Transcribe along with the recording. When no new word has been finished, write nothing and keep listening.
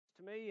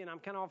to me, and I'm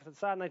kind of off to the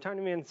side, and they turn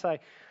to me and say,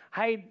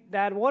 "Hey,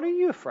 Dad, what are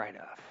you afraid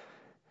of?"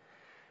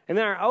 And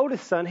then our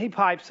oldest son, he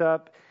pipes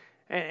up,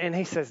 and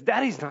he says,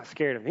 "Daddy's not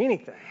scared of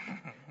anything."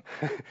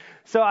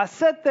 So I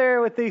sat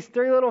there with these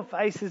three little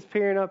faces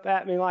peering up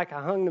at me like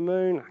I hung the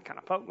moon. I kind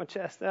of poked my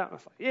chest out, and I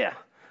was like, "Yeah,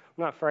 I'm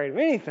not afraid of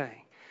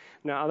anything."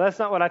 No, that's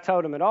not what I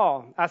told him at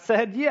all. I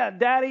said, "Yeah,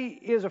 Daddy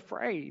is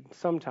afraid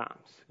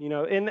sometimes,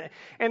 and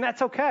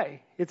that's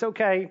okay. It's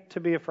okay to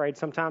be afraid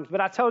sometimes."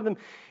 But I told them,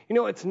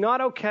 it's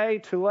not okay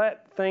to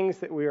let things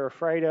that we are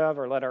afraid of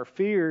or let our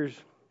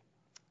fears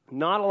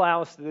not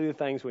allow us to do the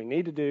things we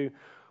need to do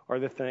or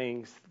the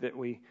things that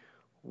we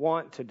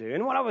want to do.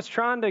 And what I was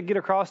trying to get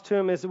across to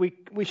him is that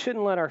we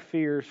shouldn't let our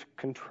fears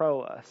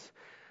control us.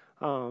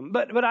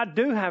 But I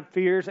do have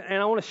fears,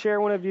 and I want to share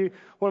one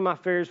of my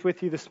fears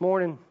with you this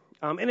morning.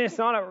 And it's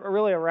not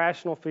really a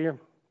rational fear.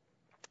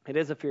 It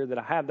is a fear that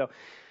I have, though.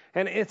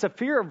 And it's a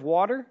fear of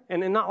water,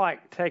 and not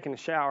like taking a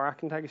shower. I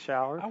can take a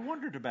shower. I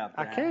wondered about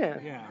that. I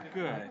can. Yeah,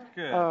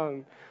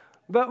 good.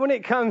 But when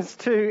it comes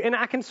to, and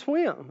I can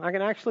swim. I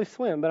can actually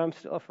swim, but I'm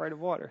still afraid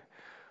of water.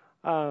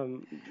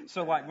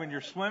 So like when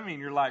you're swimming,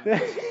 you're like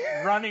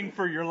running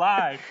for your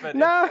life, but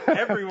no. It's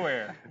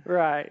everywhere.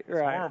 Right. It's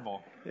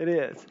horrible. It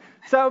is.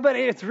 So, but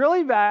it's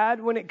really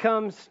bad when it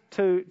comes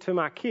to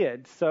my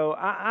kids. So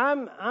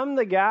I'm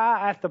the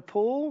guy at the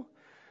pool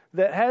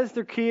that has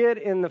their kid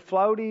in the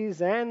floaties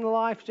and the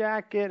life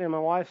jacket, and my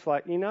wife's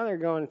like, they're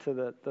going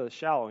to the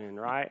shallow end,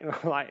 right? And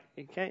I'm like,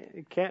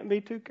 you can't be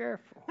too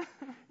careful.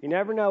 You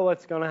never know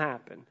what's going to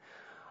happen.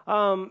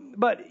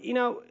 But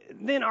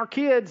then our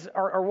kids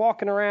are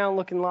walking around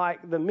looking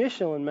like the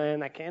Michelin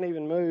Man that can't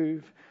even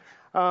move.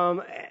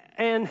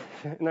 And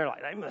they're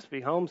like, they must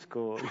be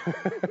homeschooled.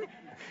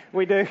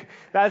 We do.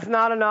 That's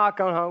not a knock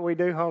on home. We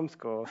do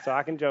homeschool, so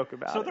I can joke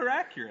about it. So they're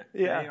accurate.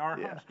 Yeah, they are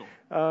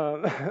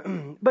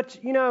homeschooled. But,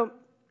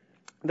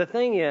 the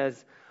thing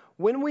is,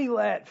 when we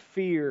let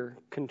fear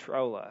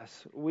control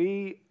us,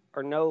 we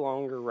are no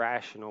longer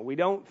rational. We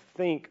don't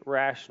think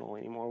rational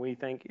anymore. We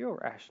think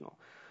irrational.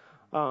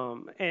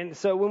 And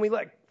so when we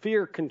let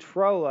fear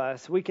control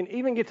us, we can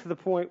even get to the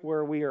point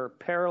where we are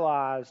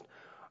paralyzed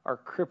or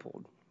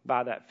crippled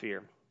by that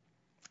fear.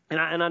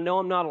 And I know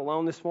I'm not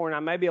alone this morning. I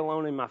may be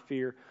alone in my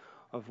fear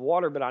of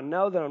water, but I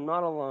know that I'm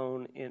not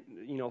alone in,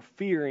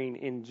 fearing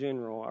in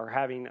general or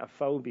having a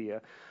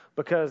phobia,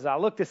 because I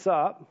looked this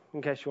up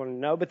in case you want to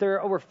know, but there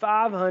are over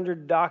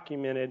 500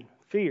 documented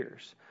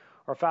fears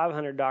or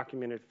 500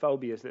 documented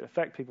phobias that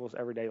affect people's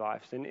everyday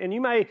lives. And you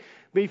may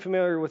be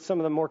familiar with some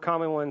of the more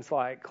common ones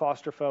like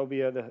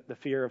claustrophobia, the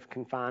fear of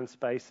confined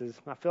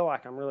spaces. I feel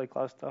like I'm really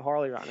close to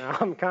Harley right now.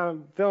 I'm kind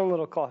of feeling a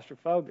little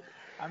claustrophobic.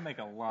 I make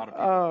a lot of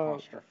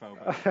people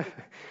claustrophobic.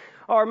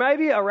 Or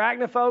maybe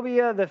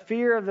arachnophobia, the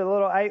fear of the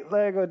little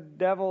 8-legged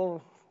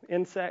devil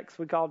insects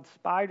we called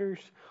spiders.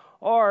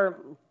 Or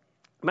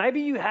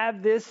maybe you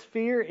have this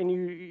fear and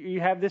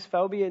you have this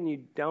phobia and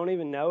you don't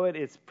even know it.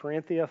 It's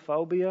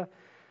parentheophobia.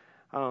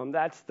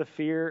 That's the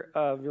fear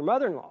of your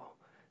mother-in-law.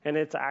 And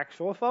it's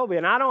actual phobia.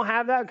 And I don't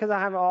have that because I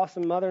have an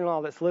awesome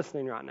mother-in-law that's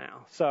listening right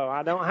now. So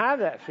I don't have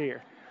that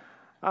fear.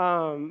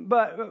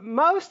 But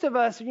most of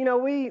us,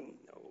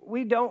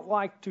 we don't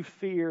like to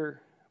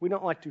fear. We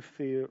don't like to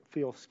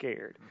feel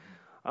scared.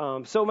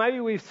 So maybe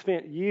we've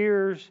spent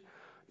years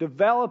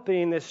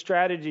developing this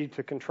strategy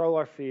to control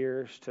our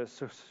fears, to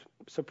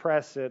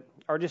suppress it,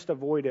 or just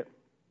avoid it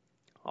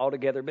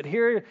altogether. But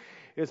here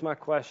is my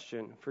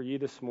question for you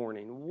this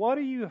morning. What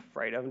are you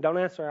afraid of? And don't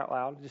answer out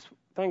loud. Just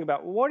think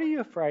about, what are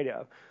you afraid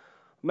of?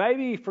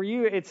 Maybe for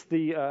you it's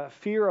the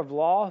fear of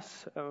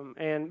loss.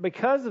 And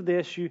because of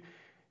this, you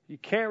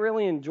can't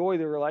really enjoy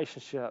the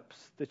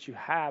relationships that you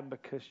have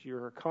because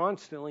you're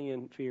constantly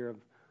in fear of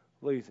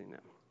losing them.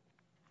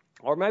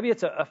 Or maybe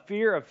it's a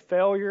fear of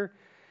failure,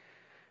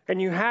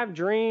 and you have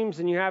dreams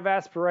and you have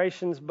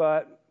aspirations,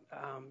 but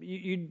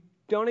you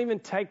don't even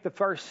take the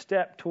first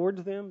step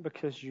towards them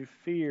because you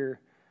fear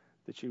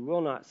that you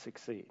will not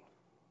succeed.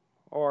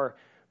 Or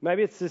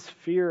maybe it's this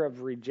fear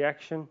of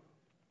rejection,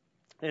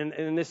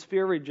 and this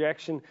fear of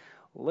rejection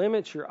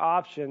limits your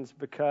options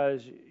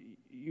because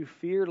you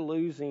fear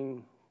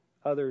losing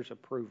others'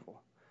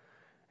 approval.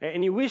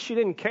 And you wish you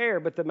didn't care,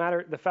 but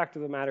the fact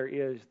of the matter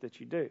is that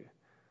you do.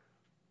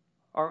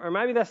 Or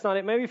maybe that's not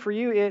it. Maybe for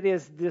you it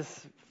is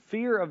this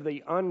fear of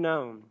the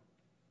unknown.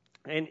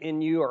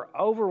 And you are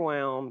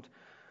overwhelmed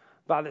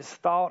by this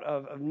thought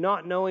of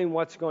not knowing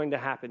what's going to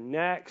happen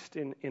next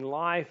in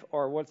life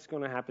or what's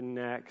going to happen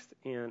next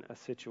in a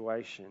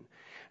situation.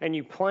 And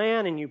you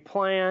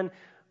plan,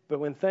 but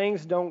when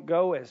things don't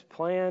go as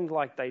planned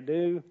like they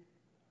do,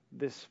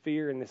 this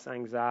fear and this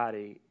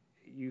anxiety,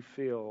 you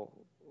feel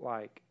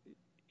like,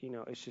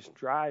 it's just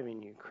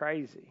driving you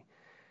crazy.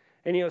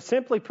 And,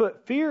 simply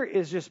put, fear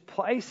is just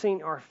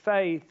placing our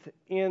faith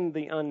in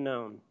the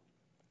unknown.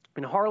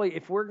 And Harley,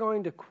 if we're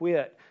going to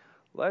quit,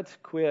 let's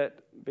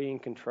quit being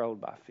controlled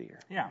by fear.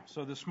 Yeah,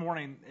 so this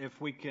morning, if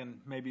we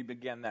can maybe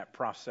begin that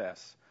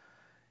process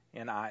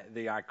in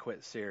the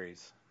IQuit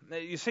series.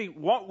 You see,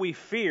 what we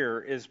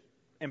fear is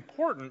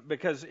important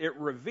because it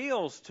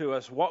reveals to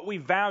us what we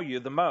value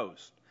the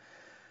most.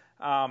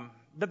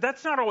 But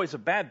that's not always a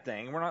bad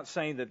thing. We're not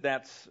saying that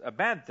that's a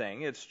bad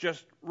thing. It's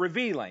just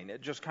revealing.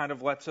 It just kind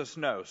of lets us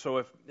know.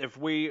 So if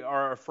we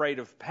are afraid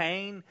of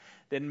pain,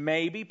 then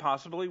maybe,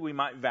 possibly, we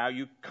might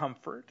value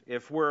comfort.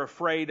 If we're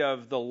afraid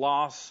of the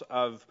loss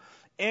of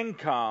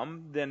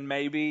income, then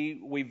maybe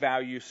we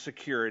value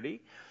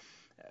security.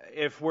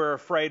 If we're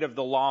afraid of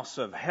the loss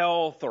of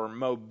health or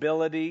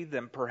mobility,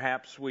 then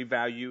perhaps we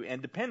value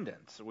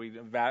independence. We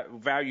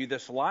value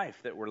this life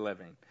that we're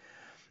living.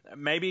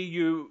 Maybe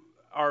you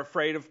are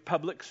afraid of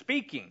public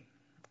speaking,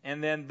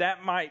 and then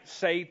that might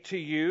say to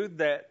you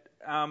that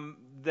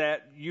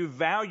you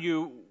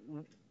value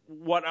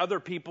what other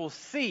people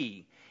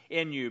see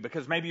in you,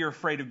 because maybe you're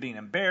afraid of being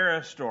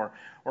embarrassed or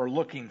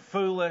looking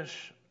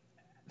foolish.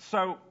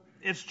 So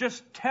it's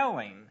just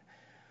telling.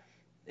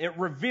 It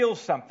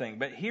reveals something.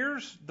 But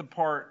here's the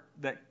part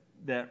that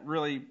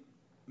really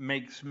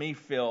makes me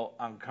feel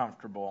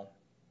uncomfortable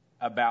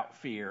about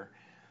fear.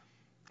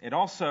 It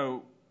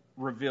also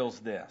reveals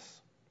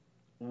this.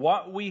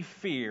 What we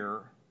fear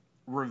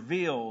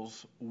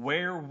reveals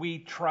where we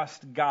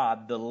trust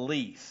God the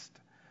least.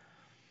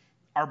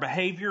 Our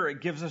behavior,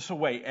 it gives us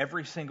away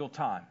every single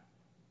time.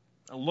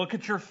 Look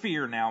at your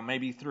fear now,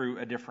 maybe through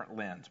a different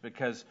lens,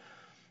 because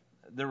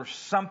there's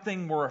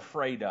something we're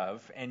afraid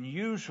of, and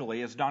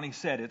usually, as Donnie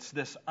said, it's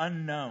this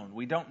unknown.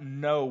 We don't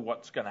know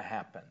what's going to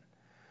happen.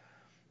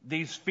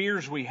 These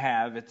fears we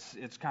have,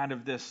 it's kind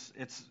of this,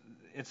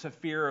 it's a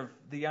fear of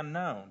the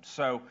unknown.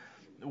 So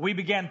we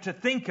begin to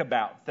think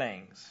about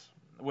things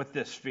with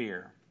this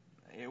fear.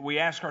 We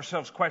ask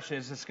ourselves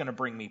questions: is this going to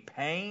bring me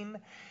pain?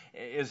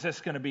 Is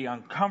this going to be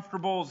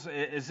uncomfortable?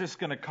 Is this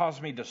going to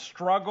cause me to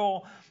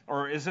struggle?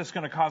 Or is this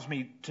going to cause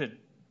me to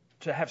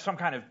have some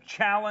kind of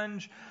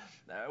challenge?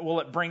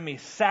 Will it bring me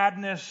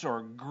sadness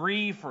or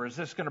grief? Or is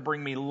this going to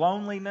bring me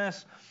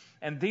loneliness?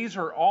 And these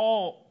are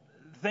all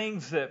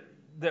things that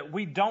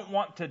we don't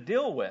want to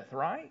deal with,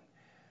 right?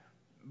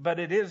 But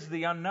it is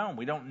the unknown.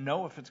 We don't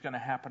know if it's going to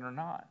happen or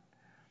not.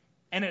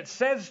 And it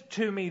says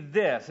to me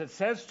this. It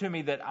says to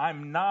me that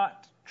I'm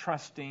not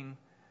trusting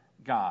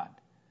God.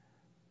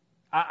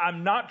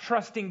 I'm not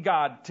trusting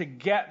God to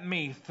get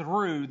me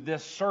through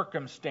this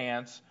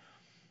circumstance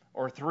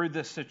or through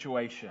this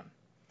situation.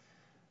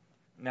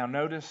 Now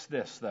notice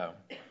this, though.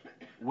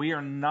 We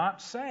are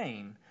not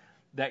saying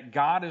that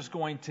God is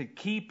going to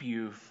keep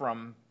you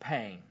from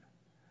pain.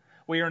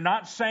 We are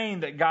not saying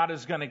that God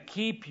is going to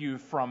keep you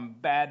from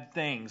bad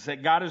things,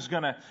 that God is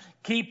going to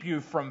keep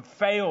you from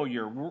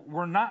failure.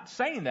 We're not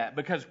saying that,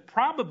 because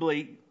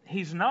probably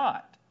He's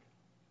not.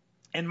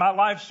 In my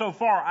life so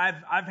far,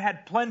 I've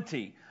had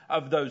plenty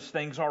of those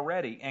things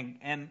already,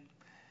 and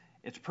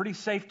it's pretty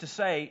safe to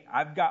say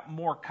I've got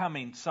more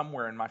coming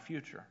somewhere in my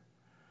future.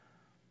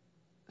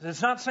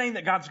 It's not saying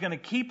that God's going to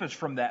keep us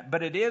from that,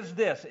 but it is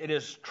this. It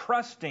is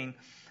trusting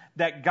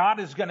that God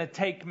is going to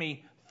take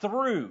me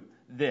through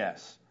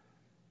this.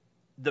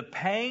 The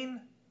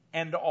pain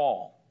and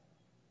all.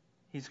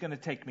 He's going to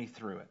take me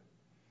through it.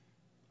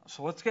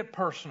 So let's get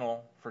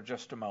personal for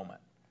just a moment.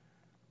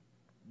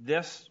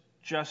 This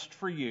just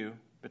for you,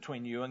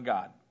 between you and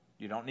God.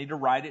 You don't need to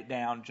write it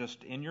down,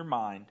 just in your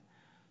mind.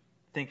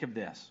 Think of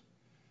this.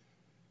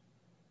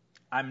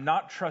 I'm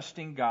not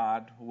trusting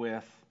God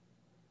with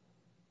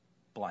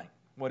blank.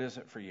 What is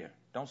it for you?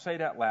 Don't say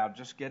it out loud.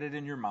 Just get it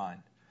in your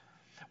mind.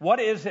 What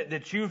is it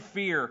that you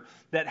fear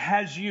that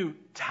has you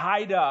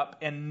tied up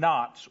in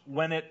knots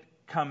when it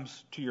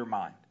comes to your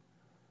mind?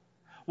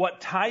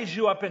 What ties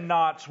you up in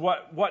knots?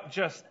 What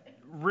just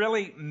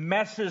really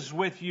messes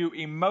with you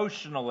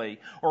emotionally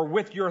or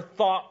with your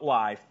thought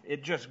life?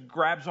 It just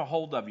grabs a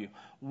hold of you.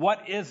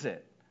 What is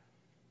it?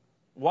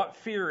 What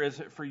fear is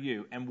it for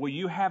you? And will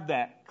you have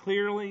that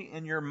clearly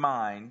in your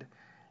mind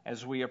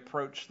as we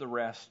approach the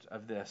rest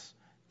of this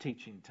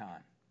teaching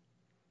time?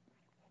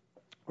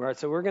 All right,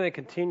 so we're going to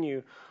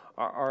continue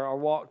our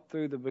walk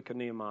through the book of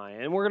Nehemiah.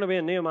 And we're going to be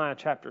in Nehemiah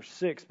chapter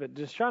 6, but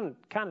just trying to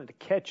kind of to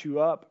catch you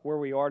up where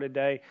we are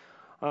today.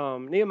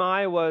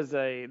 Nehemiah was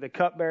the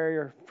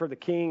cupbearer for the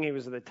king. He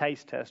was the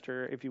taste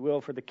tester, if you will,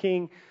 for the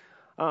king.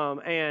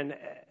 And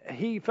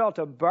he felt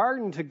a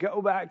burden to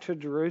go back to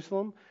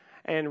Jerusalem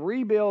and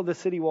rebuild the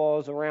city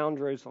walls around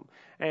Jerusalem.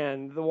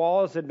 And the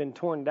walls had been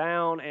torn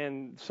down,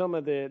 and some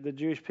of the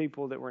Jewish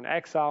people that were in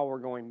exile were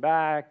going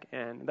back,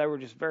 and they were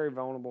just very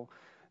vulnerable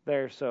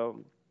there.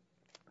 So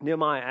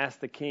Nehemiah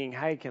asked the king,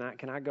 hey,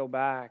 can I go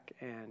back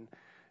and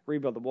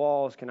rebuild the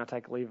walls? Can I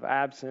take a leave of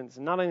absence?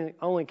 And not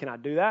only can I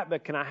do that,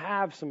 but can I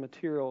have some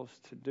materials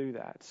to do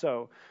that?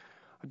 So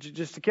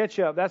just to catch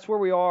you up, that's where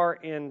we are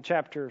in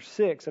chapter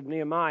 6 of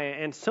Nehemiah.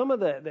 And some of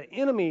the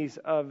enemies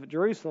of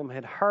Jerusalem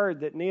had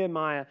heard that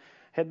Nehemiah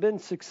had been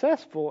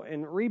successful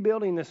in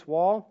rebuilding this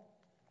wall,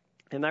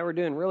 and they were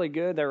doing really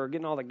good. They were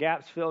getting all the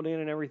gaps filled in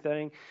and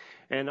everything.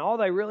 And all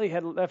they really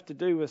had left to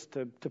do was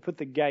to put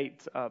the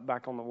gates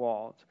back on the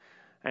walls.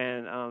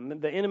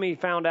 And the enemy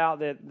found out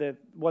that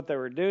what they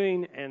were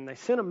doing, and they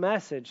sent a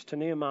message to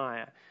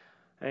Nehemiah.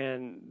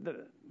 And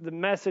the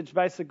message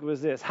basically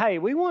was this: hey,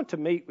 we want to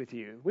meet with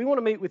you. We want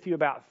to meet with you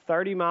about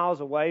 30 miles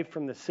away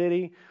from the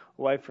city,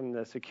 away from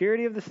the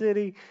security of the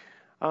city.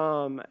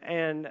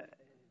 And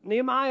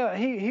Nehemiah,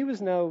 he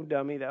was no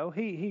dummy, though.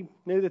 He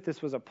knew that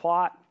this was a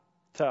plot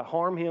to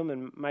harm him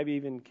and maybe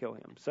even kill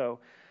him. So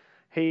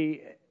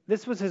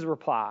this was his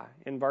reply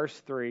in verse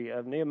 3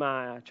 of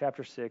Nehemiah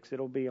chapter 6.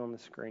 It'll be on the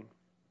screen.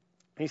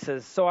 He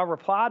says, so I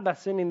replied by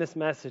sending this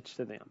message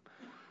to them.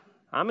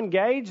 I'm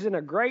engaged in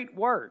a great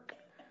work.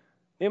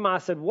 Nehemiah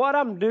said, what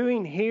I'm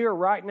doing here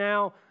right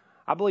now,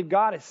 I believe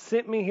God has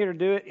sent me here to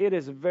do it. It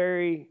is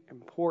very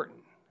important.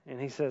 And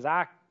he says,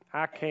 I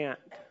can't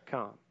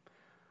come.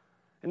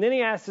 And then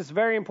he asked this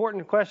very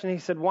important question. He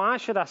said, why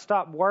should I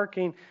stop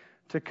working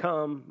to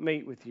come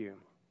meet with you?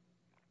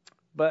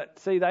 But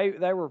see,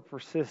 they were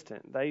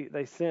persistent.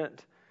 They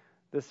sent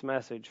this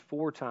message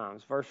 4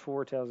 times. Verse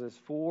 4 tells us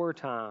 4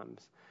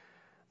 times.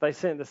 They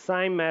sent the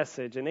same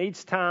message, and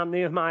each time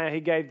Nehemiah,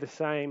 he gave the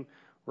same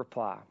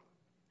reply.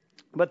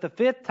 But the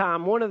 5th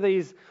time, one of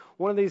these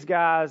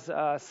guys,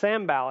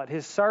 Sanballat,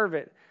 his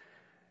servant,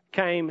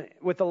 came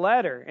with a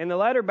letter. And the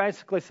letter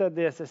basically said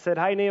this. It said,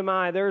 hey,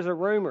 Nehemiah, there's a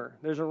rumor.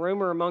 There's a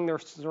rumor among the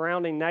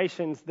surrounding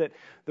nations that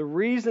the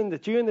reason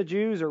that you and the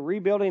Jews are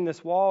rebuilding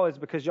this wall is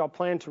because y'all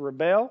plan to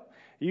rebel.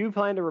 You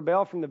plan to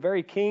rebel from the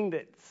very king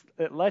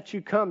that let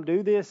you come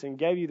do this and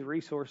gave you the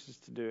resources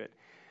to do it.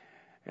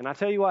 And I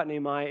tell you what,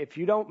 Nehemiah, if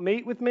you don't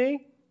meet with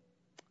me,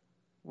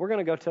 we're going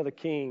to go tell the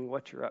king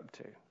what you're up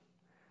to.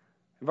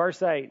 In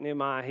verse 8,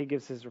 Nehemiah, he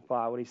gives his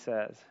reply, what he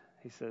says.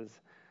 He says,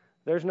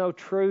 there's no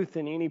truth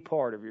in any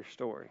part of your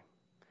story.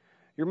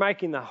 You're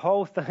making the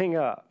whole thing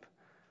up.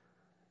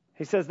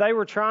 He says they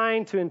were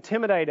trying to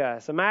intimidate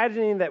us,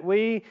 imagining that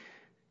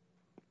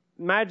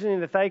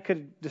they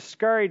could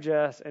discourage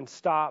us and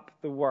stop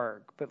the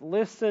work. But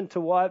listen to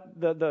what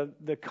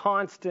the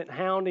constant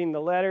hounding,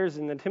 the letters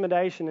and the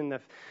intimidation and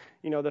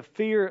the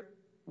fear,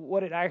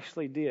 what it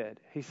actually did.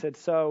 He said,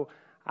 so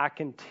I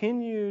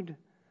continued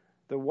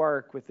the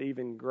work with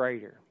even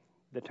greater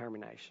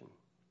determination.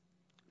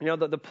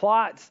 The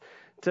plots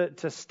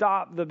to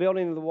stop the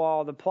building of the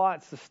wall, the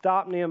plots to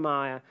stop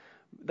Nehemiah,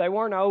 they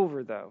weren't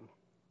over, though.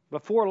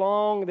 Before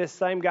long, this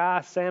same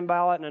guy,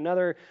 Sanballat, and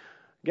another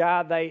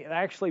guy, they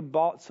actually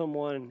bought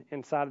someone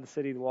inside of the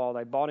city of the wall.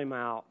 They bought him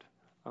out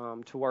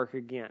to work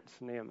against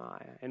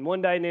Nehemiah. And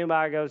one day,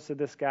 Nehemiah goes to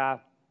this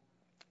guy,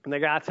 and the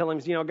guy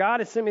tells him, God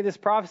has sent me this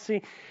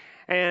prophecy,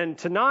 and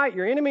tonight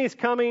your enemy is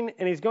coming,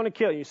 and he's going to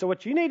kill you. So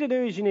what you need to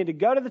do is you need to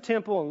go to the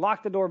temple and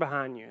lock the door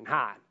behind you and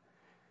hide.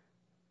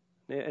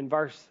 In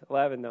verse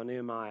 11, though,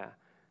 Nehemiah,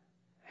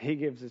 he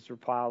gives his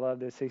reply. I love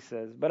this. He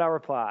says, but I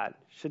replied,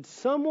 should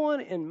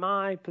someone in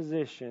my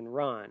position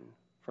run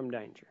from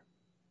danger?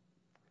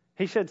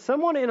 He said,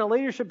 someone in a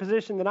leadership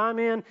position that I'm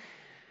in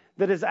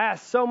that has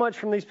asked so much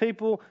from these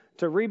people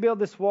to rebuild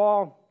this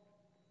wall,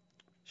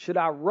 should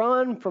I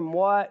run from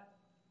what?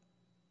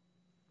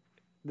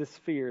 This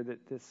fear that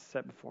is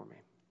set before me.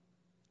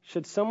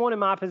 Should someone in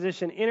my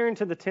position enter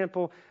into the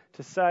temple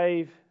to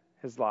save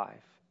his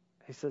life?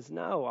 He says,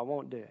 no, I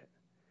won't do it.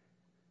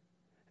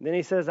 And then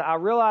he says, I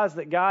realized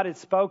that God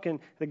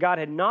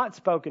had not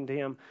spoken to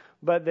him,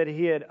 but that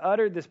he had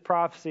uttered this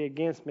prophecy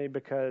against me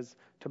because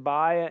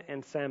Tobiah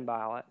and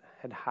Sanballat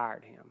had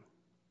hired him.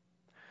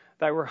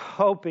 They were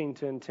hoping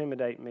to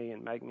intimidate me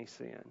and make me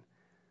sin.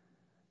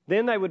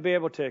 Then they would be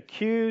able to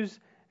accuse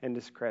and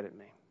discredit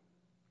me.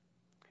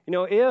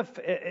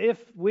 If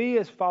we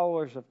as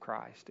followers of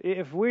Christ,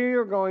 if we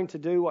are going to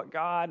do what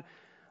God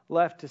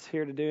left us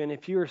here to do, and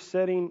if you are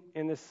sitting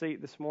in this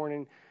seat this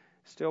morning,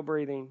 still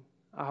breathing,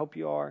 I hope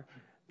you are,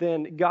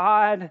 then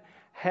God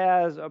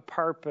has a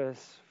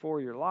purpose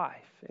for your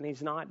life, and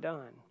He's not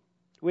done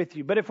with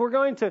you. But if we're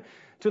going to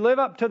live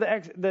up to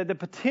the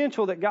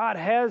potential that God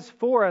has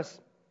for us,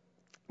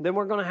 then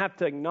we're going to have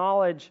to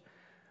acknowledge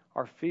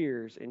our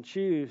fears and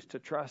choose to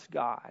trust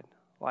God,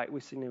 like we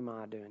see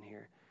Nehemiah doing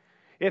here.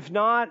 If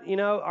not,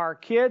 our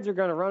kids are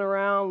going to run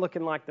around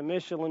looking like the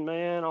Michelin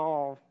Man,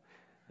 all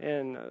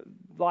in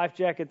life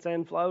jackets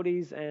and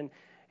floaties,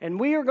 and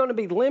we are going to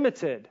be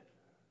limited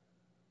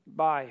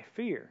by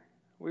fear.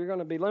 We're going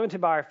to be limited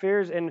by our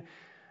fears, and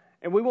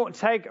we won't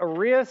take a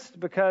risk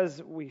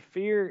because we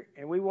fear,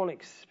 and we won't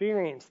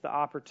experience the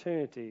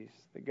opportunities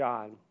that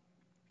God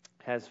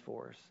has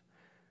for us.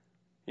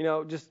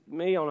 Just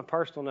me on a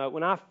personal note,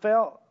 when I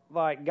felt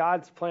like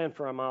God's plan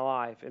for my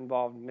life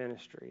involved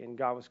ministry, and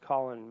God was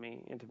calling me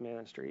into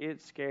ministry,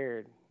 it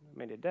scared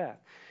me to death.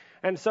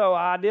 And so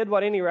I did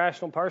what any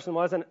rational person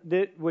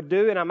would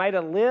do, and I made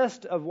a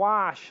list of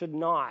why I should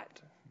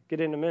not get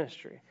into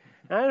ministry.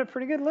 And I had a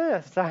pretty good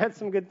list. I had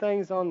some good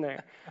things on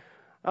there.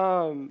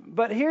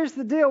 But here's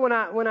the deal. When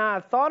I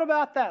thought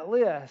about that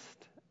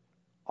list,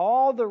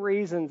 all the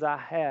reasons I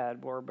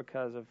had were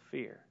because of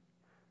fear.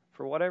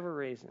 For whatever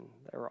reason,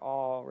 they were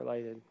all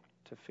related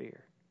to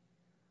fear.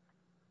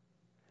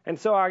 And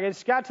so I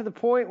just got to the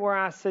point where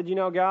I said,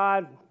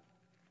 God,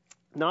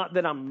 not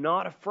that I'm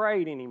not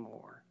afraid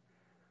anymore,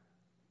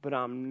 but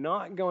I'm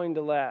not going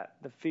to let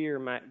the fear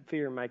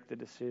make the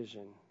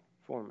decision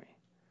for me.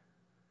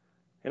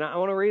 And I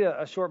want to read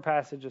a short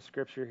passage of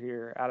Scripture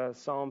here out of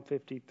Psalm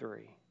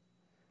 53.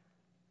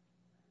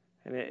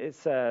 And it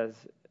says,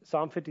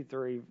 Psalm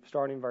 53,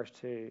 starting verse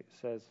 2,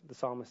 says, the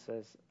psalmist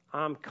says,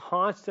 I'm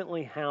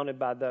constantly hounded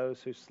by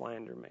those who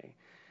slander me,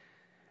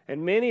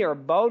 and many are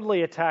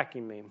boldly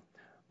attacking me.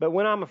 But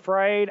when I'm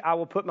afraid, I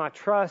will put my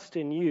trust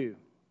in you,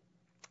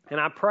 and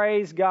I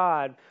praise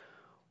God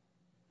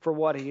for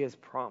what He has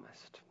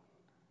promised.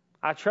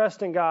 I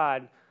trust in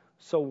God,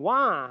 so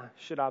why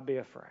should I be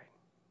afraid?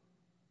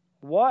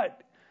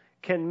 What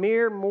can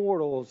mere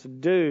mortals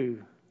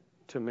do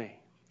to me?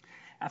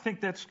 I think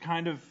that's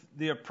kind of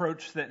the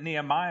approach that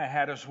Nehemiah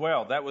had as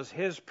well. That was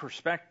his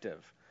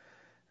perspective.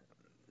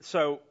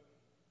 So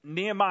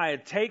Nehemiah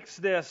takes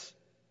this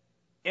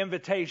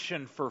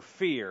invitation for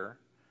fear.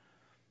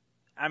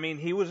 I mean,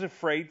 he was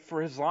afraid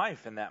for his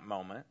life in that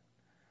moment.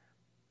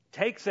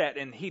 Takes that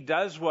and he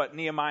does what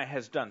Nehemiah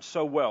has done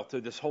so well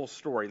through this whole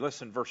story.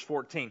 Listen, verse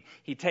 14.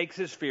 He takes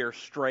his fear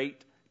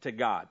straight to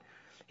God.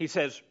 He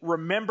says,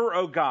 remember,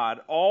 O God,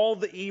 all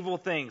the evil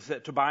things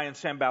that Tobiah and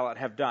Sanballat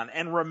have done.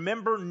 And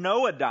remember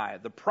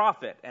Noadiah, the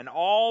prophet, and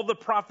all the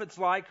prophets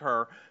like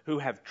her who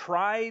have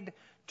tried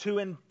to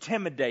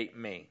intimidate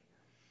me.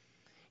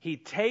 He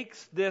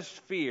takes this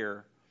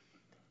fear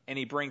and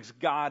he brings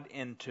God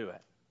into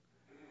it.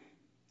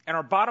 And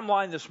our bottom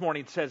line this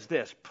morning says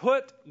this: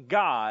 put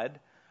God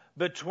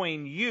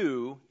between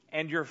you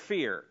and your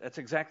fear. That's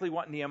exactly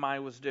what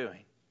Nehemiah was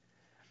doing.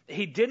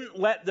 He didn't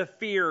let the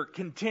fear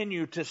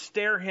continue to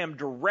stare him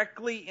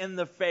directly in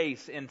the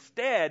face.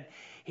 Instead,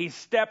 he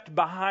stepped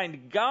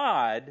behind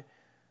God,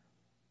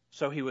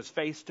 so he was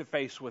face to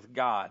face with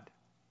God.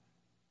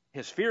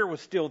 His fear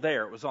was still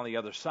there. It was on the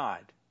other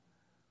side.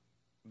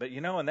 But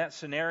you know, in that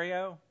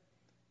scenario,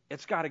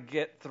 it's got to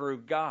get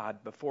through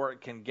God before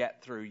it can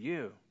get through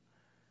you.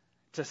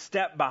 To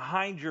step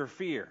behind your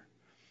fear.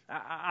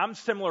 I'm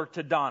similar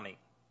to Donnie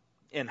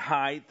in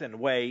height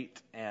and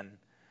weight and...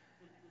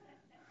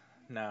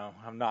 No,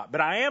 I'm not. But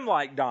I am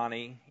like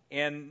Donnie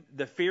in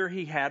the fear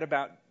he had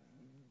about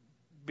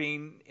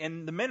being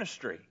in the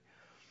ministry.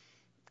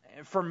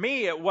 For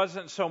me, it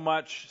wasn't so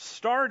much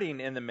starting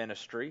in the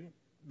ministry,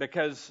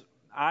 because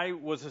I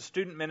was a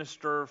student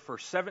minister for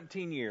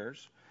 17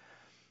 years.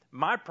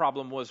 My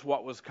problem was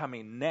what was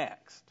coming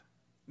next.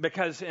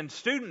 Because in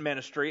student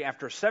ministry,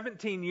 after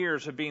 17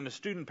 years of being a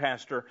student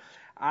pastor,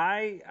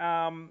 I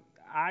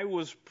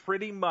was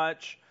pretty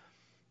much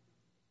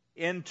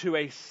into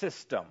a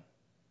system.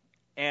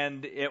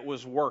 And it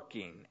was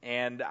working.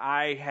 And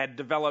I had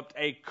developed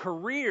a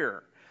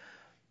career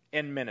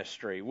in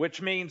ministry,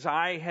 which means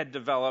I had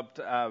developed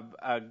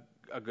a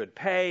good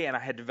pay, and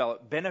I had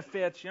developed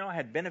benefits. You know, I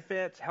had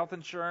benefits, health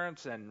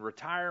insurance, and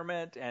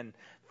retirement, and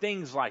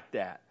things like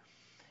that.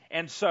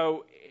 And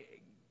so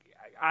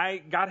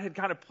God had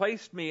kind of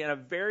placed me in a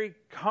very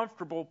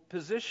comfortable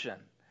position.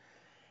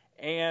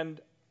 And,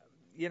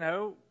 you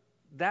know,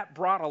 that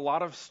brought a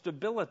lot of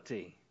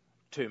stability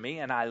to me,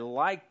 and I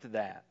liked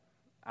that.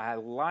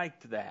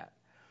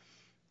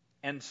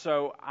 And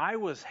so I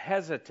was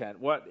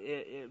hesitant.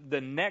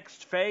 The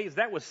next phase,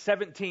 that was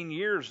 17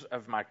 years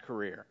of my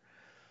career.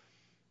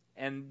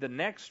 And the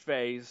next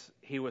phase,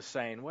 he was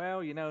saying,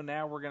 well, you know,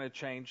 now we're going to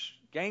change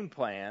game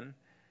plan,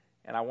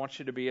 and I want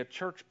you to be a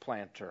church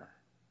planter,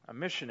 a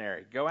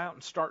missionary. Go out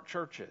and start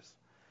churches.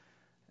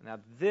 Now,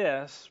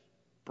 this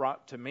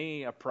brought to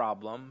me a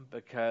problem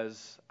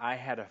because I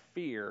had a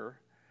fear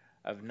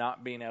of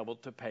not being able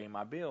to pay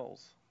my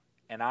bills.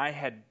 And I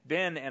had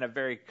been in a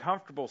very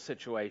comfortable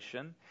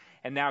situation,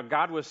 and now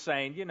God was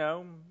saying, you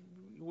know,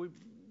 we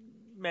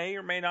may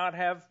or may not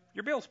have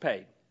your bills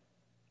paid.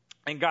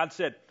 And God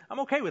said, I'm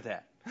okay with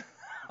that.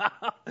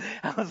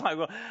 I was like,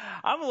 well,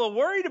 I'm a little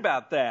worried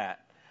about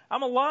that.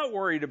 I'm a lot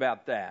worried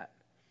about that.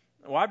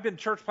 Well, I've been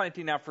church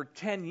planting now for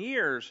 10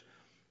 years,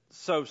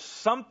 so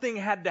something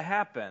had to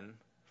happen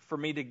for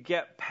me to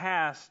get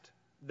past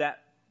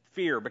that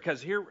fear,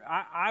 because here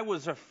I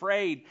was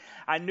afraid.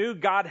 I knew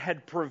God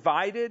had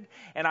provided,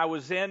 and I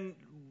was in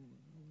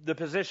the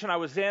position I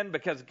was in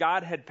because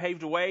God had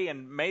paved a way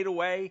and made a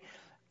way.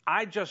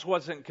 I just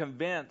wasn't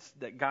convinced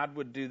that God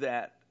would do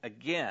that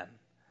again.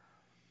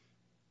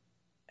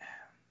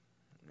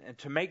 And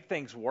to make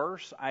things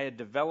worse, I had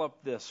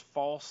developed this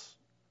false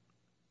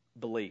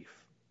belief.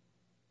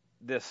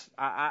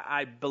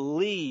 I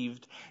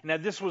believed. Now,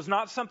 this was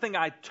not something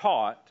I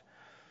taught,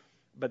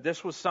 but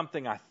this was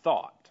something I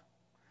thought.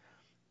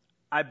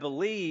 I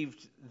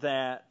believed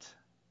that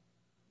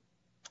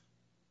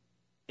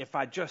if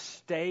I just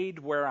stayed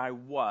where I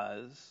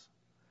was,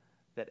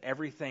 that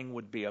everything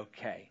would be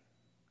okay.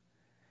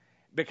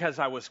 Because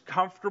I was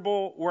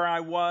comfortable where I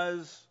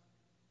was,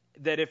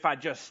 that if I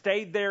just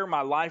stayed there,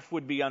 my life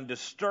would be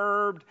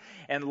undisturbed,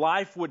 and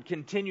life would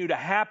continue to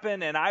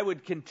happen, and I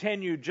would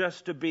continue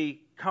just to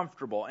be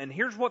comfortable. And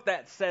here's what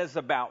that says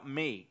about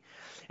me.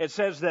 It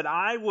says that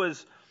I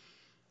was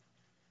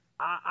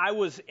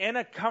in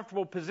a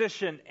comfortable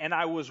position, and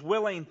I was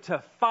willing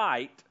to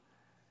fight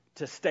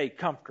to stay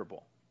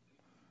comfortable,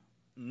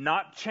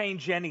 not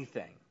change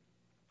anything.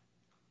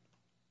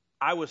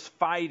 I was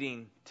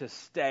fighting to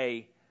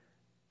stay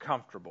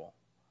comfortable.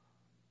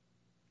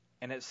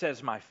 And it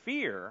says my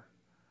fear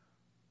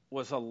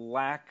was a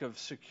lack of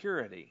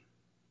security.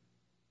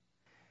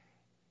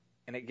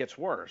 And it gets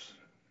worse.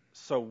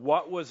 So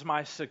what was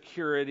my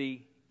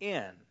security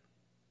in?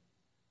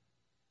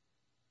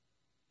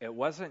 It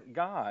wasn't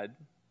God.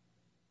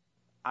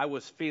 I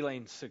was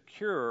feeling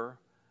secure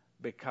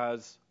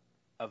because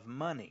of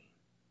money.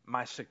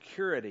 My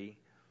security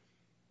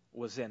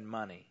was in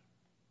money.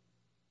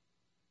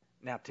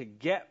 Now, to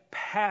get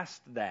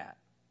past that,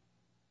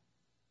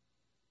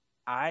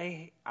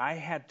 I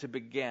had to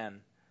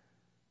begin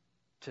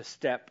to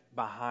step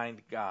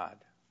behind God,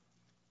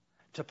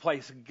 to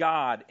place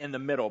God in the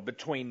middle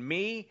between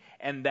me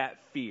and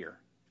that fear.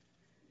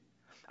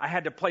 I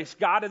had to place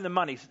God in the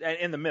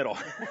middle.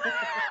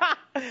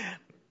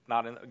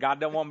 God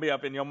don't want to be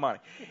up in your money.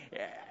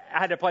 I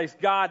had to place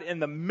God in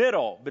the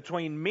middle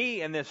between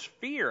me and this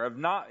fear of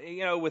not,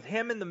 with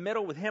Him in the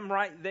middle, with Him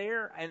right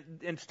there. And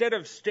instead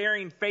of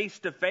staring face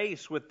to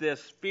face with this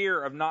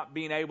fear of not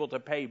being able to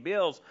pay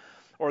bills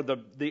or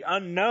the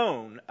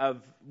unknown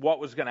of what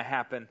was going to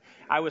happen,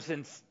 I was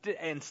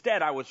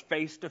instead I was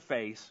face to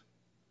face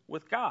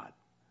with God.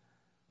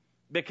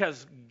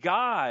 Because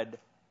God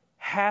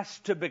had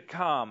to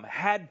become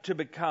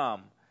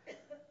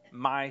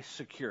my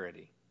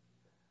security.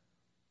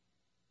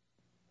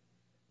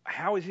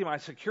 How is He my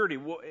security?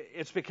 Well,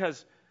 it's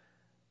because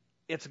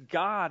it's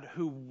God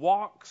who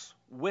walks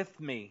with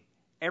me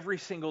every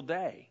single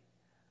day.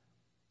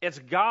 It's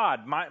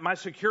God, my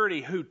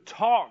security, who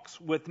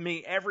talks with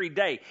me every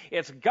day.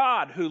 It's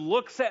God who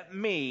looks at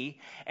me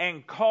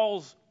and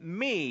calls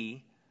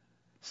me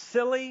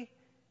silly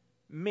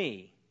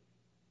me.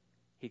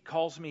 He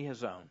calls me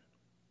His own.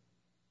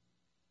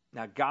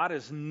 Now, God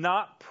is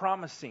not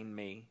promising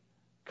me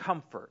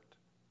comfort.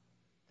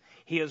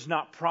 He is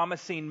not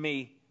promising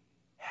me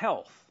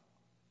health.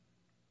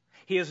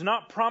 He is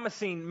not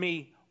promising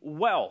me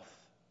wealth.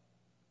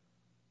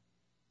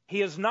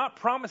 He is not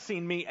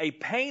promising me a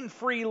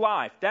pain-free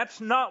life. That's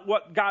not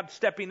what God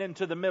stepping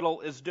into the middle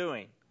is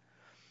doing.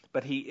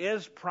 But He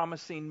is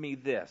promising me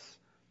this: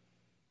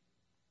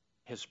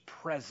 His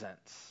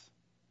presence.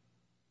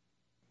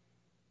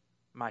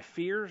 My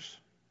fears,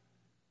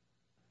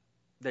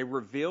 they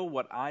reveal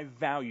what I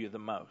value the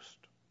most.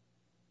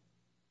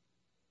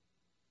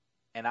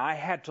 And I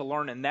had to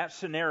learn in that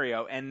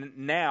scenario, and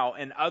now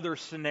in other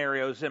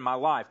scenarios in my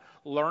life,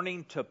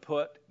 learning to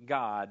put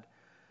God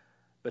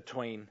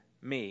between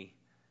me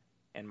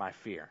and my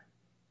fear.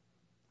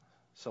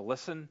 So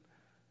listen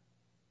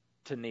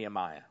to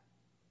Nehemiah.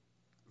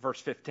 Verse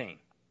 15.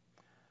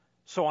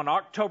 So on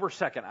October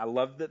 2nd, I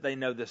love that they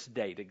know this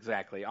date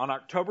exactly. On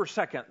October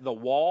 2nd, the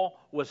wall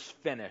was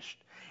finished.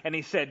 And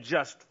he said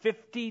just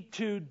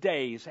 52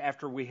 days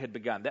after we had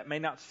begun. That may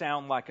not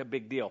sound like a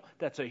big deal.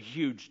 That's a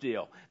huge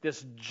deal.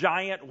 This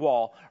giant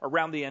wall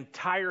around the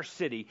entire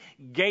city,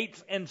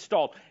 gates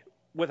installed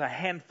with a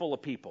handful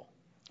of people.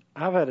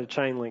 I've had a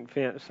chain link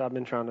fence I've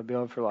been trying to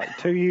build for like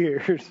 2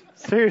 years.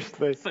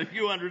 Seriously. So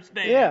you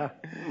understand.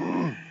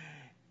 Yeah.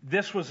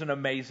 This was an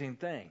amazing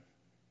thing.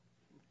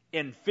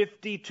 In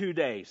 52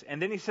 days.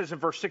 And then he says in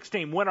verse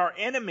 16, when our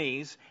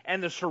enemies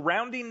and the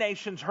surrounding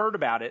nations heard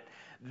about it,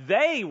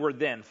 they were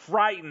then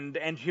frightened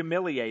and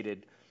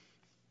humiliated.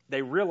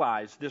 They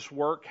realized this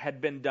work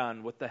had been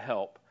done with the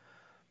help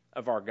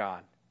of our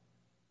God.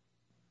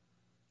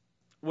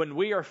 When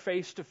we are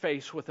face to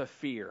face with a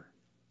fear,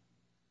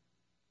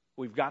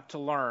 we've got to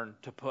learn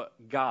to put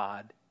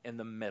God in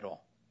the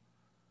middle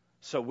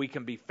so we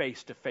can be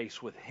face to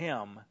face with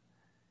Him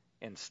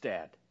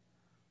instead.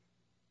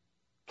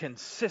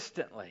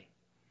 Consistently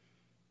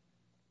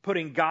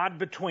putting God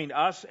between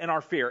us and our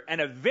fear.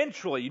 And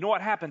eventually, you know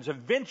what happens?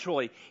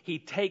 Eventually, He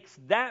takes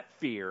that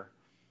fear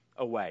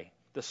away.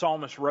 The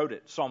psalmist wrote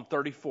it, Psalm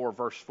 34,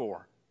 verse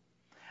 4.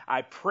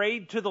 I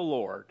prayed to the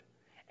Lord,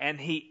 and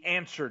He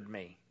answered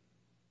me.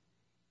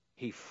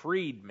 He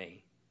freed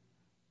me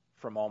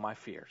from all my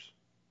fears.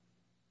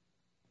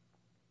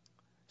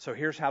 So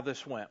here's how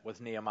this went with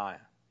Nehemiah.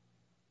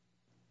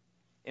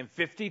 In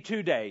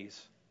 52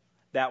 days,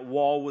 that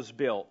wall was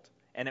built.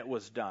 And it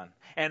was done.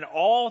 And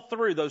all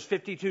through those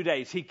 52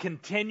 days, he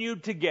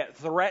continued to get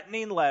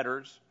threatening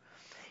letters.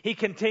 He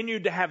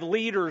continued to have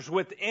leaders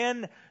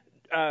within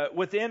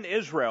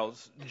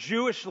Israel's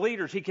Jewish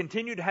leaders. He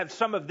continued to have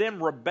some of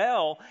them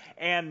rebel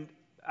and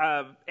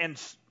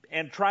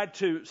try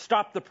to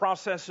stop the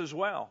process as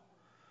well.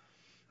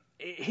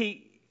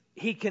 He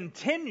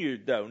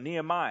continued, though,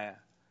 Nehemiah,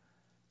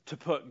 to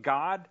put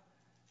God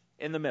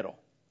in the middle,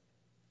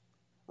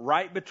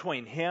 right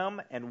between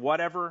him and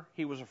whatever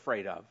he was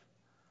afraid of.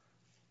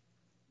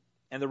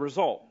 And the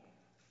result,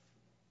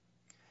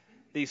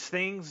 these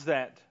things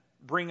that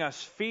bring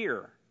us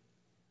fear,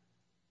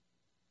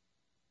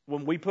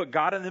 when we put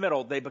God in the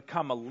middle, they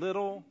become a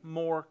little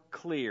more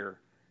clear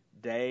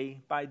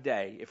day by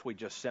day if we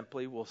just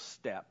simply will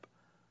step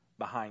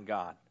behind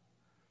God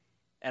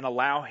and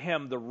allow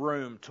Him the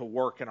room to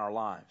work in our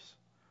lives.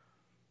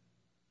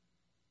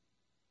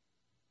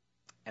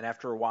 And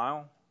after a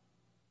while,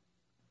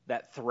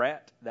 that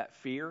threat, that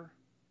fear,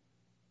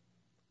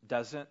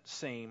 doesn't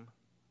seem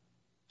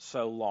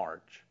so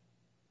large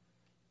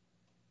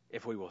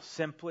if we will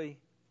simply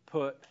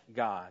put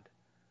God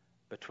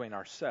between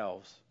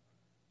ourselves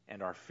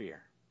and our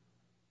fear.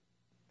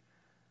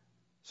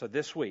 So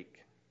this week,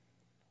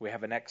 we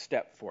have a next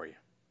step for you.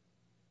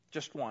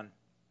 Just one.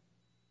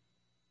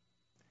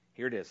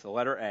 Here it is, the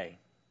letter A.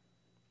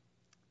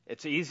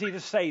 It's easy to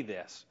say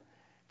this.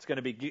 It's going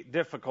to be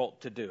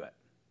difficult to do it.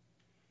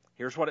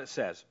 Here's what it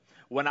says.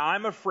 When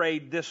I'm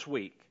afraid this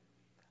week,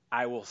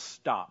 I will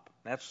stop.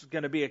 That's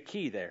going to be a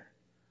key there.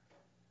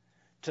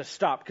 To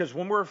stop. Because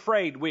when we're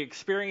afraid, we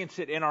experience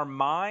it in our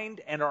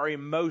mind and our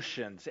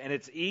emotions. And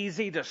it's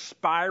easy to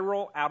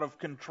spiral out of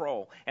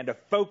control and to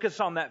focus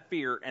on that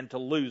fear and to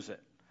lose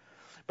it.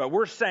 But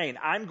we're saying,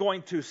 I'm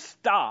going to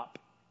stop.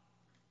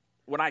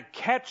 When I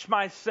catch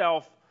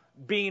myself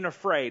being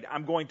afraid,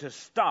 I'm going to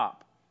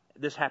stop.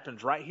 This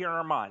happens right here in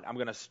our mind. I'm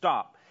going to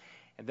stop.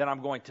 And then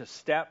I'm going to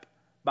step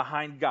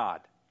behind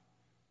God.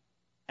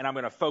 And I'm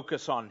going to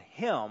focus on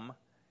Him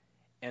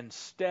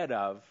instead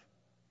of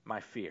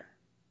my fear.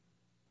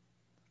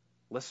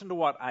 Listen to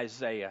what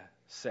Isaiah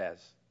says.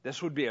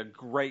 This would be a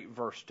great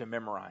verse to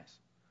memorize.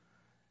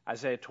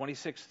 Isaiah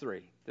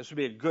 26:3. This would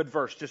be a good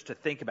verse just to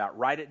think about.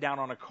 Write it down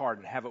on a card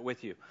and have it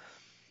with you.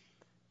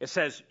 It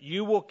says,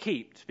 you will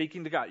keep,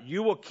 speaking to God,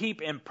 you will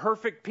keep in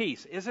perfect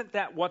peace. Isn't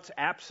that what's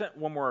absent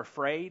when we're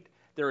afraid?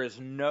 There is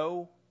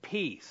no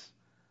peace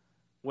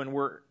when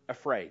we're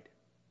afraid.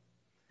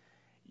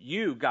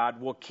 You, God,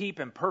 will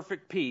keep in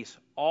perfect peace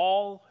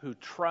all who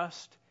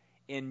trust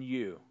in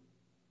you.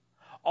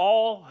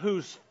 All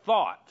whose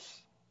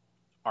thoughts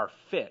are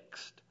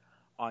fixed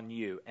on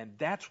you. And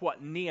that's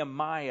what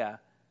Nehemiah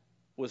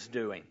was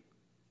doing.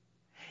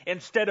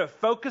 Instead of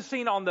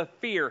focusing on the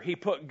fear, he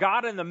put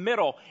God in the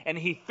middle and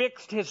he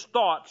fixed his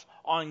thoughts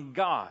on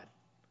God.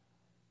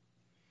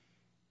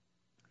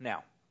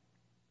 Now,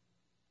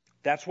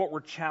 that's what we're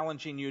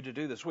challenging you to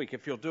do this week.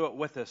 If you'll do it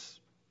with us,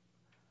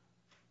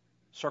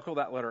 circle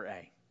that letter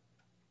A.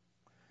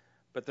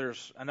 But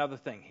there's another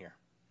thing here.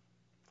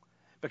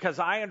 Because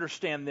I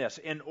understand this.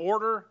 In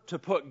order to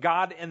put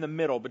God in the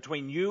middle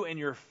between you and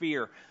your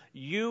fear,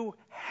 you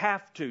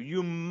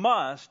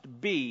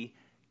must be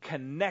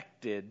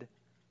connected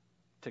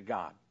to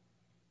God.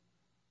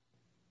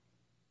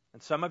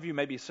 And some of you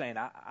may be saying,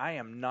 I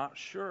am not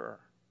sure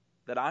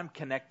that I'm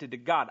connected to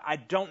God. I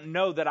don't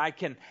know that I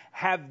can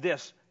have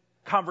this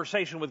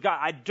conversation with God.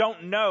 I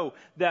don't know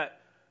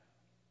that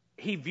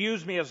He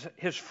views me as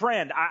His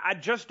friend. I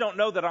just don't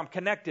know that I'm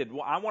connected.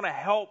 Well, I want to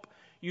help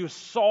you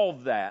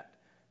solve that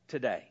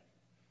today.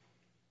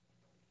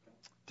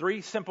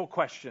 3 simple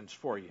questions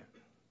for you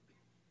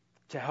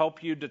to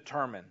help you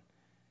determine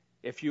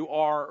if you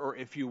are or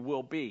if you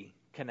will be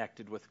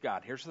connected with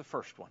God. Here's the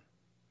first one.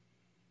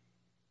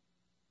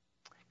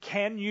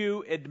 Can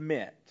you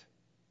admit,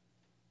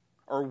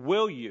 or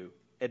will you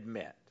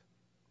admit,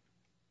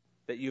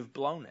 that you've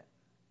blown it?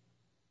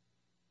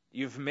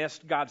 You've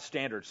missed God's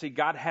standard. See,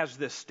 God has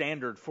this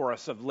standard for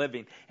us of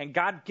living, and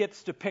God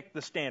gets to pick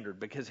the standard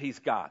because He's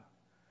God.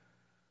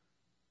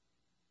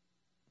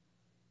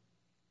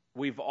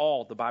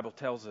 The Bible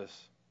tells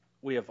us,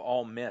 we have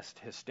all missed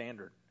His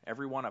standard.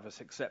 Every one of us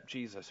except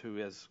Jesus, who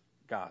is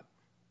God.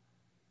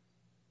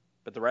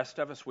 But the rest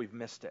of us, we've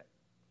missed it.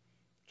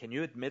 Can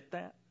you admit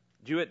that?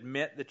 Do you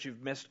admit that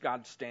you've missed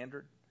God's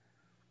standard?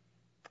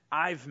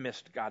 I've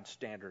missed God's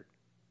standard.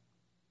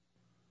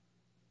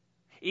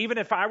 Even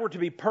if I were to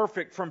be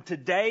perfect from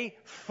today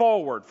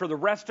forward for the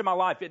rest of my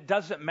life, it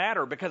doesn't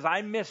matter because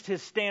I missed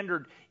His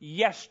standard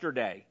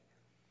yesterday.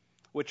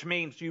 Which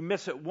means you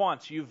miss it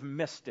once, you've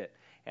missed it.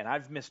 And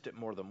I've missed it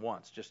more than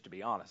once, just to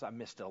be honest. I've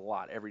missed it a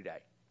lot every day.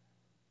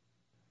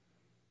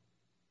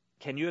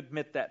 Can you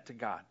admit that to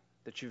God?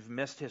 That you've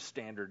missed His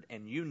standard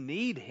and you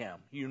need Him.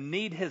 You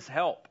need His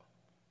help.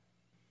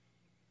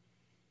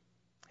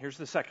 Here's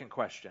the second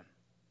question.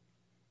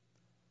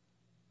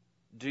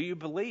 Do you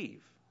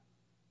believe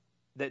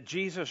that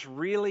Jesus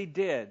really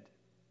did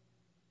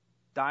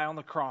die on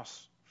the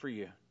cross for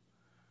you?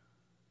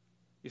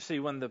 You see,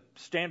 when the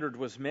standard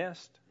was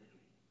missed,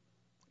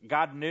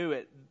 God knew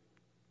it.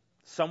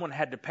 Someone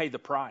had to pay the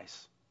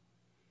price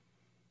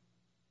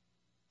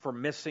for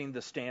missing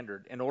the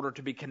standard in order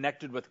to be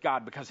connected with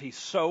God, because He's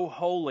so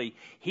holy,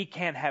 He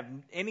can't have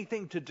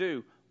anything to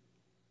do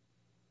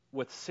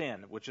with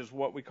sin, which is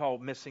what we call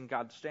missing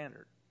God's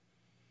standard.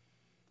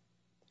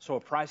 So a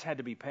price had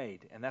to be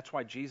paid, and that's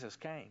why Jesus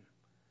came,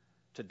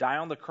 to die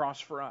on the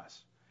cross for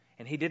us.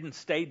 And He didn't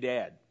stay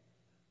dead.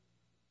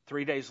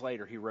 3 days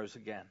later, He rose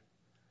again,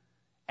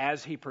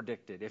 as He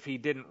predicted. If He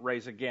didn't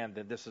raise again,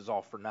 then this is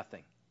all for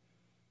nothing.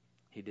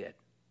 He did.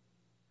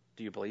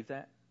 Do you believe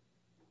that?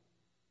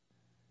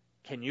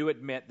 Can you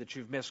admit that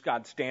you've missed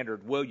God's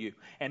standard? Will you?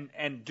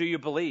 And do you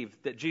believe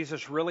that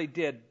Jesus really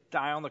did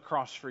die on the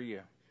cross for you?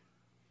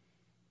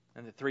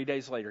 And that 3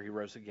 days later He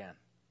rose again.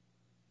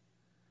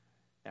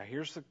 Now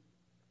here's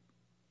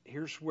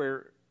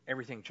where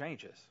everything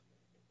changes.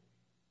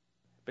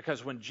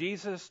 Because when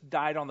Jesus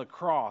died on the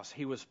cross,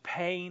 he was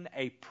paying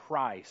a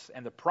price,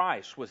 and the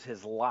price was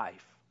his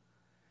life.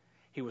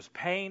 He was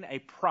paying a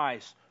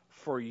price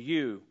for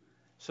you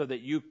so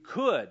that you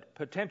could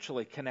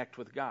potentially connect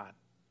with God.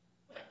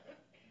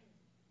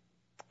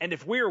 And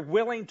if we're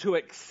willing to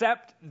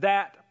accept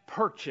that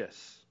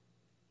purchase,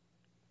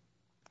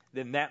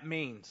 then that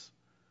means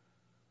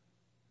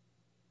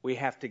we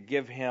have to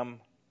give him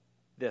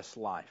this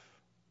life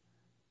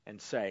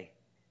and say,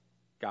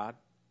 God,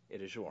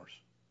 it is yours.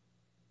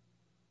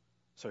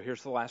 So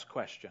here's the last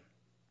question.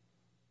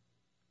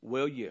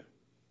 Will you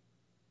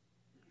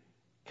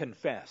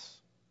confess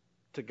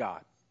to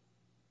God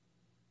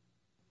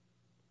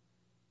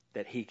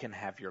that he can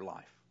have your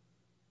life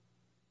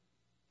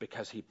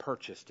because he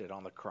purchased it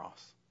on the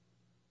cross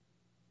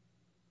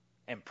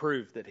and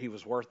proved that he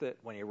was worth it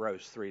when he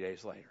rose 3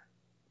 days later?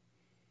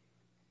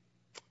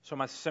 So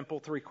my simple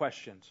 3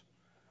 questions.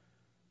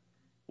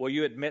 Will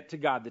you admit to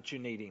God that you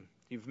need him?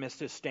 You've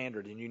missed his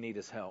standard and you need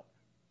his help.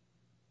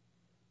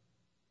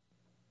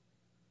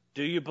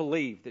 Do you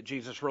believe that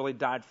Jesus really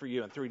died for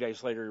you and 3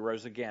 days later he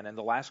rose again? And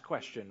the last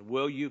question,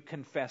 will you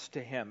confess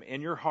to him in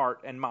your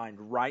heart and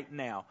mind right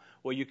now?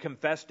 Will you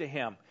confess to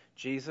him,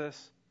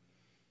 Jesus,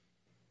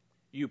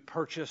 you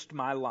purchased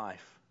my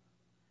life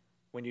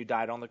when you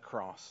died on the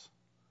cross,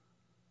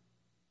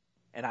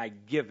 and I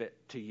give it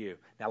to you.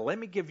 Now let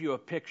me give you a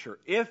picture.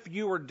 If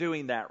you are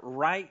doing that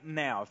right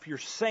now, if you're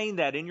saying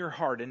that in your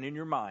heart and in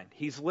your mind,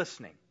 he's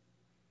listening.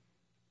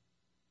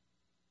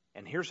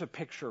 And here's a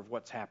picture of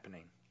what's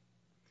happening.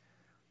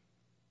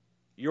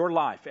 Your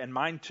life and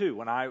mine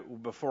too,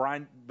 before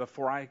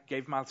I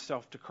gave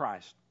myself to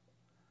Christ,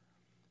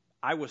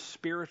 I was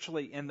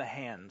spiritually in the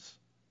hands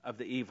of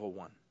the evil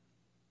one.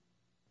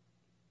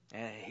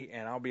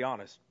 And I'll be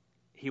honest,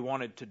 he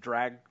wanted to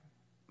drag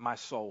my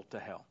soul to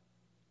hell.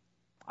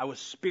 I was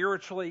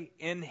spiritually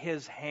in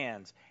his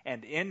hands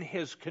and in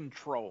his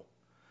control.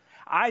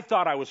 I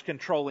thought I was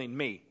controlling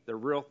me. The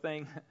real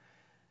thing,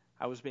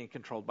 I was being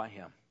controlled by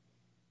him.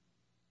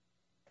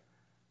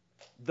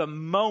 The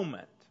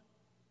moment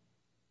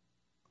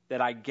that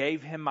I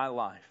gave him my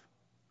life,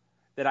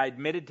 that I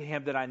admitted to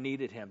him that I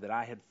needed him, that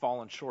I had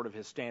fallen short of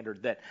his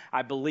standard, that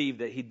I believed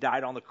that he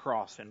died on the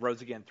cross and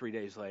rose again 3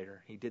 days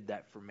later. He did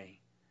that for me.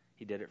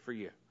 He did it for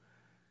you.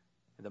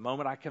 And the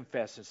moment I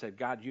confessed and said,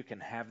 God, you can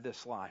have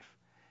this life,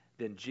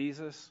 then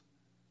Jesus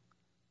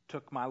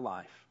took my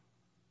life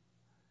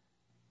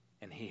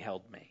and he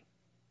held me.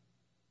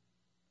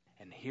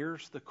 And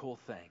here's the cool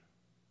thing.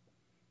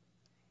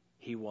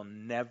 He will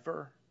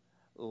never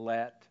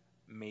let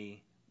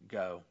me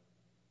go.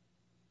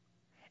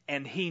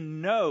 And he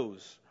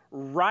knows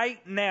right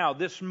now,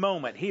 this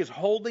moment, he is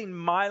holding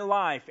my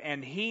life,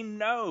 and he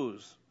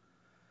knows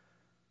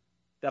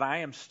that I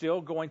am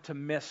still going to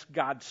miss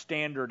God's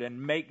standard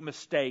and make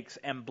mistakes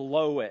and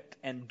blow it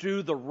and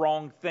do the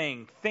wrong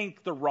thing,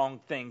 think the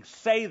wrong thing,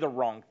 say the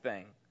wrong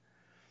thing.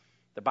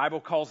 The Bible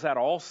calls that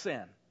all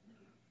sin.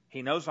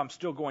 He knows I'm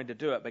still going to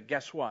do it, but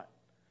guess what?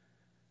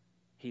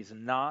 He's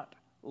not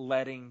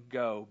letting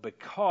go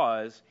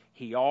because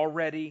he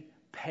already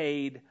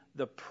paid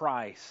the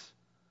price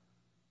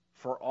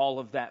for all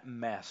of that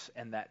mess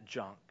and that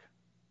junk.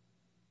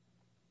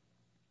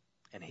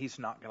 And he's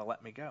not going to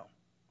let me go.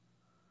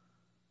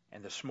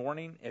 And this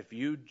morning, if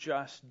you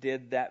just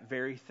did that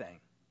very thing,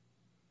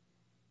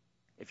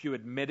 if you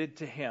admitted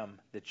to him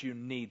that you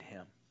need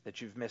him,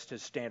 that you've missed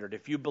his standard,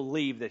 if you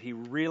believe that he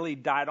really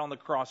died on the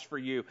cross for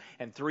you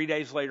and 3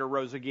 days later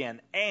rose again,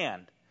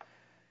 and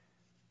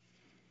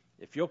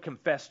if you'll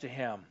confess to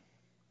him,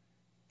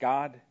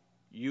 God,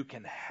 you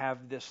can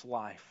have this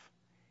life.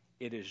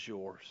 It is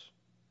yours.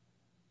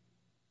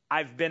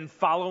 I've been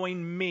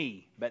following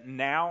me, but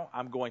now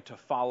I'm going to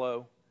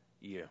follow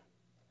you.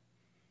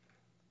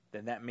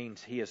 Then that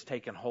means he has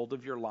taken hold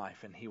of your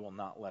life and he will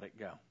not let it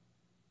go.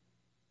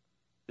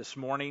 This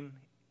morning,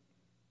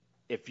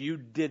 if you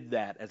did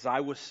that as I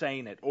was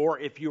saying it, or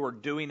if you are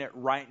doing it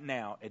right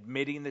now,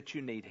 admitting that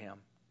you need him,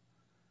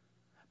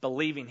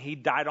 believing he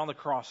died on the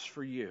cross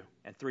for you,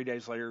 and 3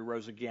 days later he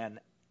rose again,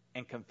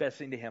 and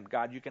confessing to him,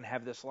 God, you can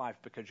have this life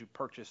because you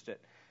purchased it,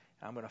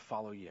 and I'm going to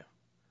follow you,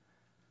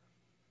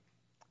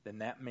 then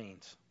that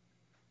means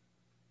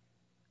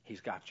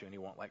he's got you and he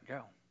won't let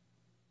go.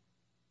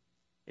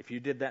 If you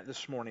did that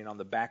this morning, on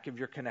the back of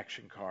your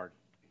connection card,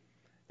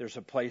 there's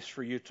a place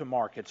for you to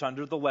mark. It's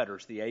under the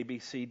letters, the A, B,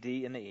 C,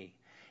 D, and E.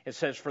 It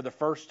says, for the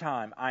first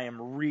time, I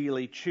am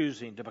really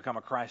choosing to become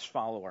a Christ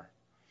follower.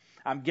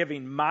 I'm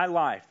giving my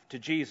life to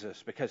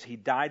Jesus because he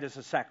died as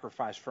a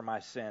sacrifice for my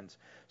sins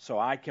so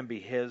I can be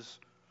his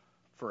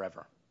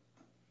forever.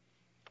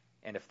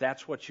 And if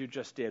that's what you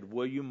just did,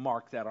 will you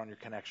mark that on your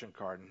connection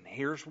card? And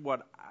here's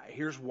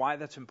why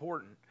that's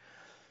important.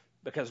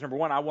 Because number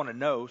one, I want to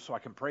know so I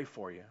can pray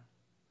for you.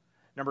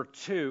 Number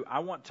two, I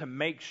want to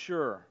make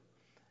sure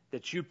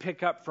that you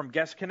pick up from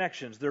Guest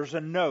Connections. There's a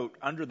note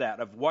under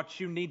that of what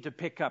you need to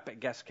pick up at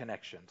Guest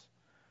Connections.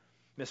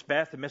 Miss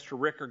Beth and Mr.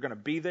 Rick are going to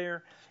be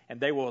there, and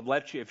they will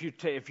let you,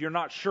 if you're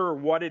not sure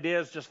what it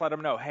is, just let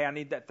them know, hey, I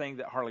need that thing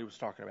that Harley was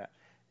talking about.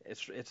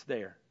 It's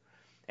there.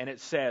 And it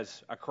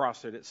says,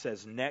 across it, it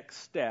says next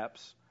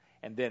steps.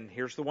 And then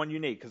here's the one you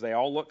need, because they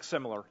all look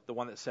similar. The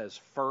one that says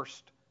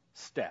first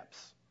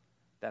steps.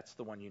 That's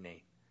the one you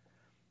need.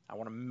 I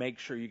want to make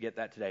sure you get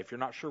that today. If you're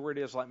not sure where it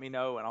is, let me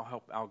know, and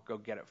I'll go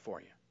get it for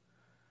you.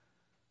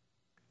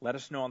 Let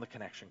us know on the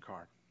connection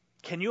card.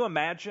 Can you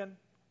imagine?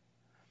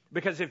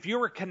 Because if you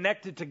were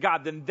connected to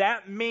God, then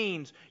that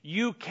means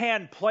you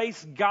can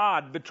place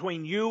God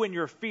between you and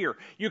your fear.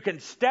 You can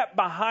step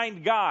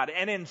behind God,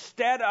 and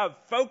instead of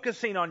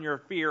focusing on your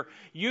fear,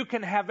 you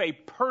can have a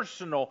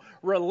personal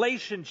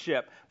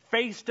relationship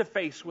face to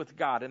face with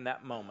God in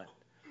that moment.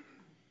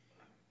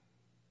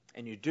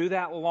 And you do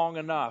that long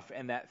enough,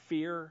 and that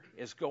fear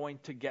is going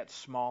to get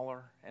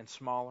smaller and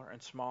smaller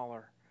and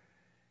smaller,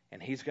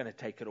 and He's going to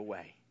take it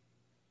away.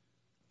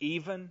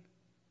 Even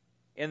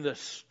in the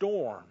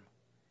storm,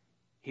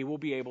 He will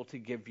be able to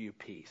give you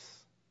peace.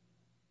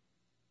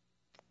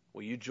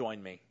 Will you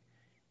join me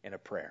in a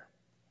prayer?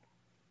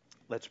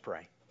 Let's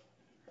pray.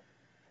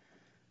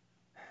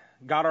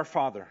 God our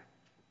Father,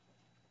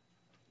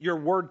 your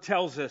word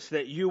tells us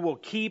that you will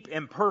keep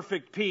in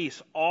perfect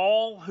peace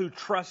all who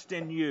trust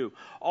in you,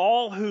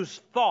 all whose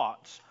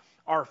thoughts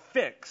are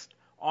fixed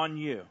on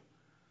you.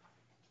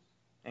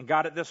 And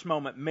God, at this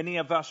moment, many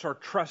of us are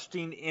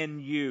trusting in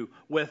you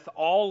with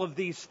all of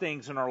these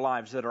things in our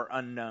lives that are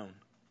unknown.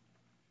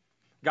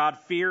 God,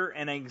 fear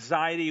and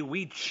anxiety,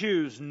 we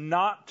choose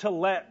not to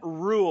let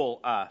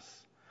rule us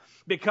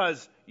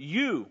because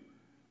you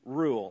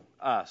rule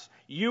us.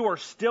 You are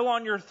still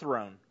on your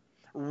throne,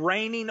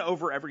 reigning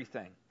over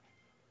everything.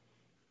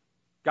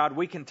 God,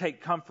 we can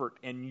take comfort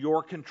in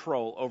your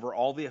control over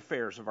all the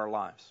affairs of our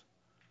lives.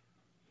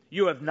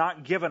 You have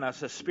not given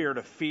us a spirit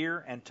of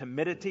fear and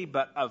timidity,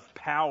 but of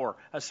power,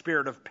 a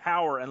spirit of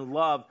power and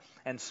love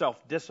and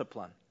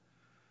self-discipline.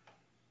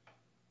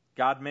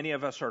 God, many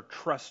of us are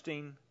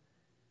trusting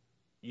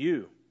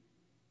you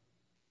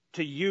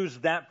to use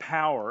that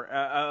power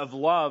of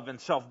love and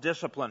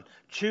self-discipline,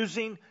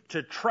 choosing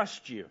to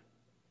trust you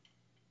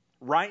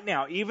right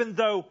now, even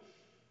though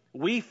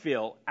we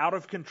feel out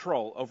of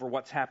control over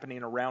what's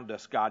happening around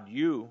us. God,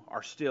 you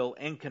are still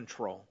in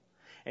control,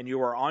 and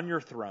you are on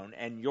your throne,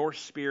 and your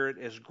Spirit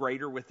is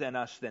greater within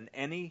us than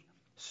any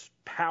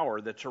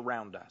power that's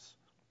around us.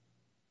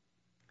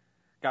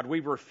 God, we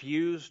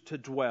refuse to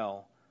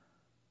dwell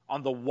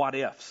on the what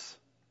ifs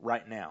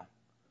right now.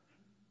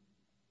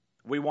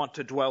 We want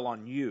to dwell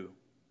on you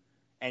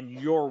and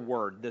your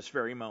word this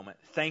very moment.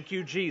 Thank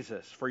you,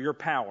 Jesus, for your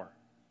power.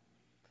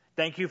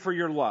 Thank you for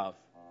your love.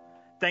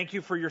 Thank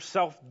you for your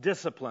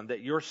self-discipline that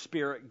your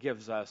Spirit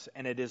gives us.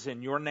 And it is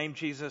in your name,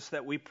 Jesus,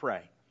 that we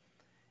pray.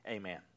 Amen.